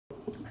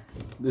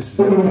This is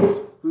Edgar's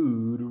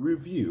food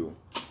review.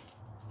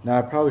 Now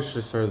I probably should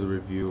have started the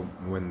review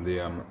when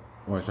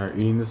I started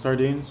eating the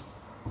sardines,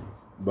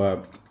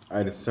 but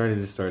I decided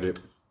to start it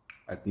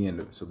at the end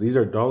of it. So these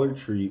are Dollar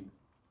Tree.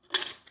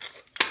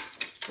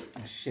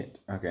 Oh, shit.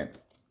 Okay.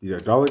 These are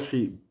Dollar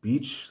Tree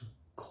Beach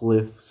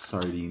Cliff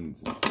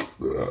sardines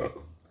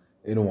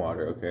in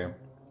water. Okay. A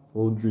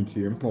little drink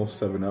here. A little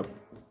 7-Up.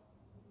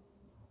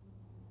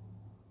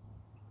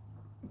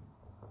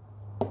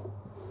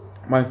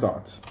 My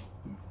thoughts.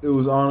 It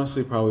was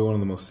honestly probably one of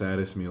the most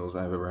saddest meals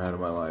I've ever had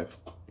in my life.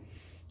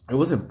 It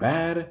wasn't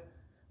bad,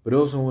 but it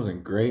also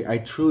wasn't great. I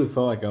truly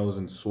felt like I was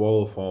in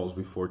Swallow Falls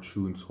before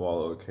Chew and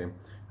Swallow, okay?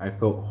 I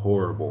felt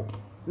horrible.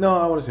 No,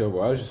 I want to say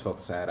horrible. I just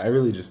felt sad.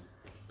 The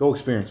whole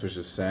experience was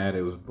just sad.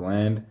 It was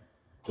bland.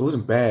 It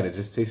wasn't bad. It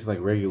just tasted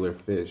like regular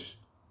fish.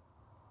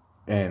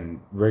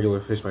 And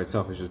regular fish by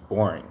itself is just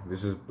boring.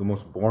 This is the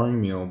most boring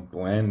meal,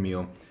 bland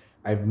meal.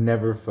 I've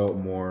never felt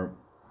more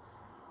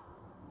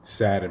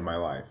sad in my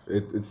life.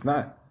 It's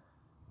not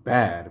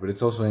bad, but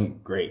it's also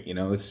ain't great, you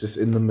know? It's just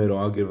in the middle.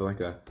 I'll give it like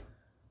a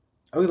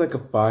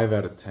 5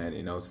 out of 10,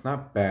 you know? It's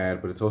not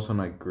bad, but it's also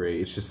not great.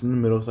 It's just in the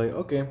middle. It's like,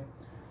 okay,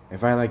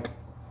 if I like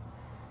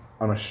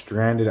on a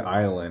stranded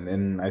island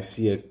and I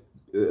see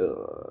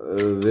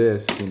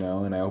this, you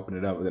know, and I open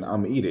it up, then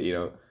I'm gonna eat it, you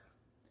know?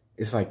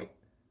 It's like,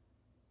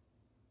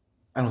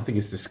 I don't think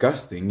it's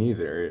disgusting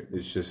either.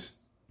 It's just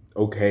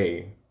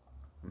okay.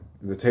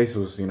 The taste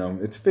was, you know,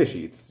 it's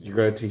fishy. You're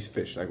gonna taste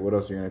fish. Like, what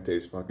else are you gonna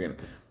taste? Fucking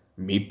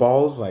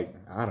meatballs? Like,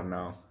 I don't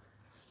know.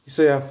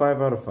 So yeah,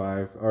 5 out of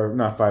 5, or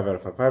not 5 out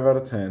of 5, 5 out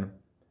of 10.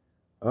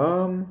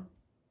 That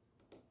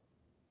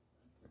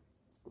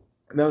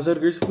was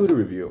Edgar's food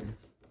review.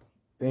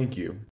 Thank you.